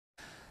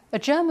A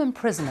German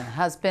prisoner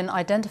has been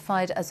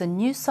identified as a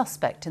new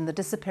suspect in the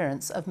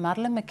disappearance of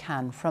Madeleine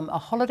McCann from a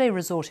holiday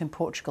resort in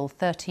Portugal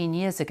 13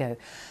 years ago.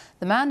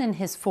 The man in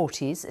his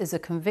 40s is a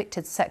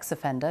convicted sex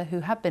offender who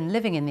had been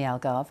living in the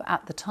Algarve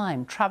at the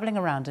time, travelling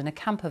around in a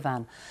camper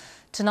van.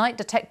 Tonight,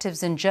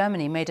 detectives in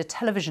Germany made a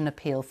television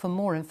appeal for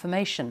more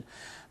information.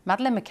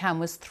 Madeleine McCann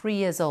was 3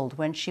 years old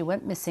when she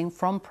went missing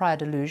from Praia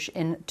da Luz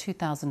in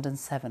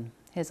 2007.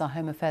 Here's our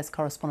Home Affairs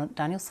correspondent,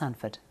 Daniel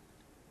Sandford.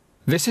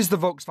 This is the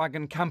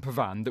Volkswagen camper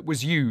van that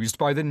was used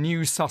by the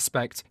new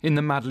suspect in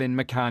the Madeleine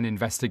McCann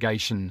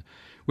investigation.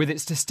 With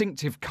its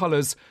distinctive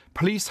colours,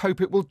 police hope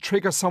it will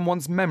trigger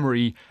someone's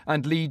memory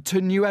and lead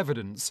to new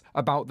evidence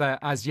about their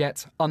as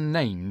yet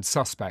unnamed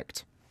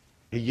suspect.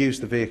 He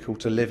used the vehicle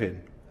to live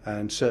in,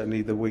 and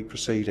certainly the week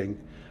preceding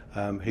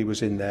he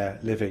was in there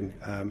living.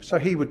 So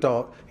he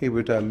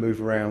would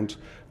move around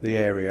the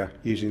area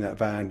using that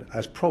van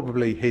as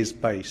probably his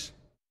base.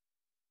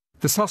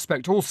 The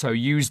suspect also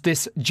used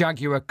this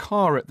Jaguar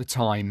car at the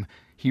time.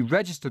 He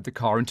registered the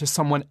car into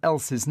someone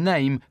else's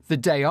name the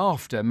day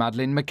after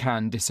Madeleine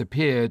McCann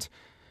disappeared.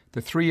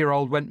 The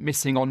 3-year-old went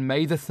missing on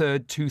May the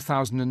 3rd,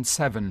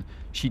 2007.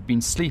 She'd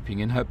been sleeping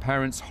in her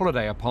parents'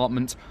 holiday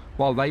apartment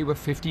while they were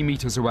 50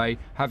 metres away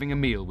having a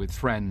meal with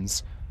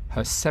friends.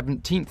 Her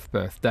 17th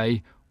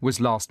birthday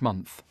was last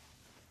month.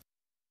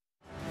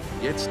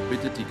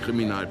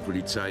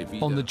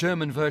 On the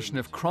German version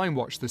of Crime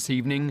Watch this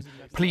evening,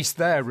 police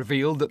there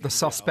revealed that the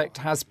suspect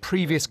has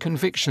previous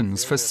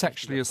convictions for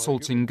sexually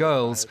assaulting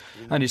girls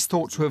and is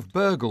thought to have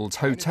burgled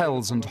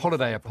hotels and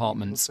holiday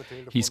apartments.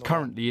 He's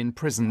currently in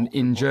prison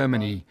in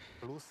Germany.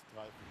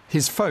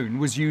 His phone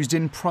was used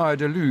in Praia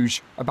da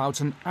Luz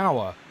about an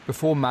hour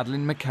before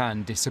Madeleine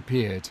McCann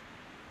disappeared.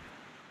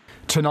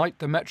 Tonight,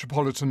 the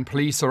Metropolitan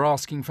Police are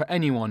asking for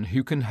anyone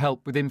who can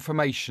help with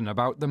information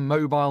about the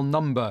mobile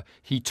number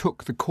he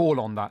took the call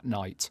on that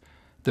night,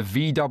 the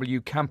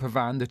VW camper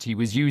van that he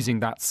was using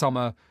that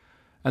summer,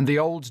 and the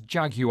old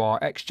Jaguar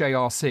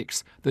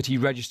XJR6 that he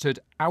registered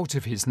out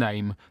of his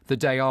name the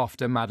day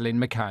after Madeleine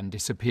McCann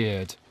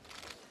disappeared.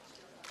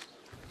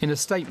 In a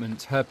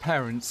statement, her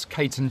parents,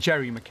 Kate and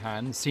Jerry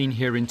McCann, seen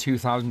here in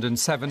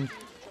 2007,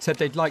 said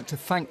they'd like to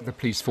thank the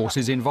police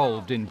forces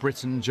involved in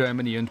Britain,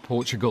 Germany and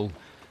Portugal.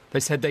 They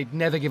said they'd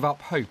never give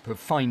up hope of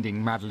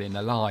finding Madeleine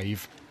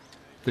alive.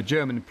 The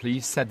German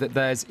police said that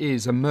theirs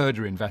is a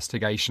murder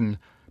investigation,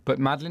 but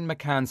Madeleine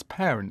McCann's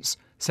parents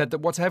said that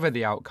whatever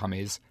the outcome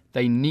is,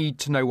 they need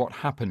to know what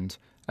happened,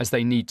 as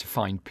they need to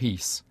find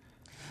peace.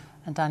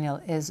 And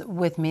Daniel is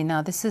with me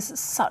now. This is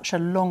such a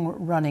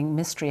long-running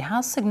mystery.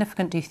 How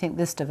significant do you think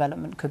this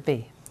development could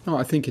be? Oh,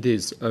 I think it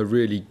is a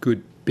really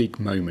good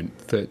big moment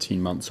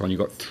 13 months on. You've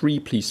got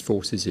 3 police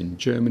forces in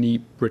Germany,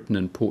 Britain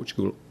and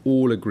Portugal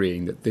all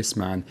agreeing that this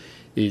man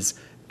is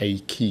a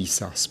key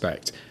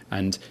suspect,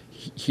 and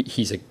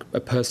he's a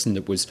person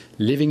that was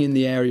living in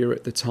the area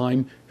at the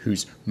time,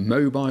 whose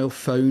mobile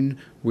phone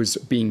was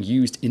being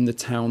used in the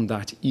town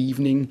that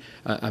evening,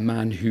 a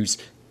man whose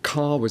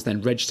car was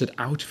then registered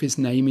out of his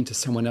name into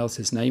someone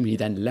else's name. He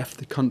then left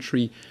the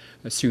country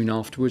soon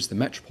afterwards. The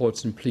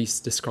Metropolitan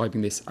Police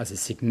describing this as a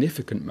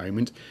significant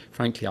moment.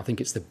 Frankly, I think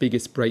it's the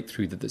biggest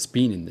breakthrough that's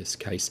been in this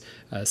case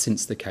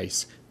since the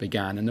case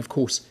began. And of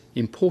course,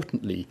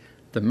 importantly,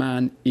 the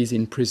man is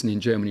in prison in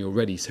Germany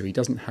already, so he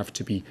doesn't have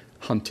to be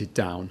hunted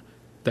down.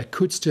 There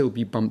could still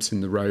be bumps in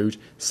the road.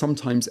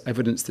 Sometimes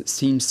evidence that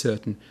seems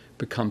certain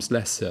becomes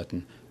less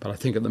certain. But I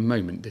think at the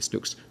moment this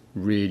looks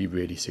really,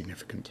 really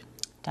significant.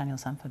 Daniel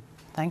Sandford,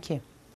 thank you.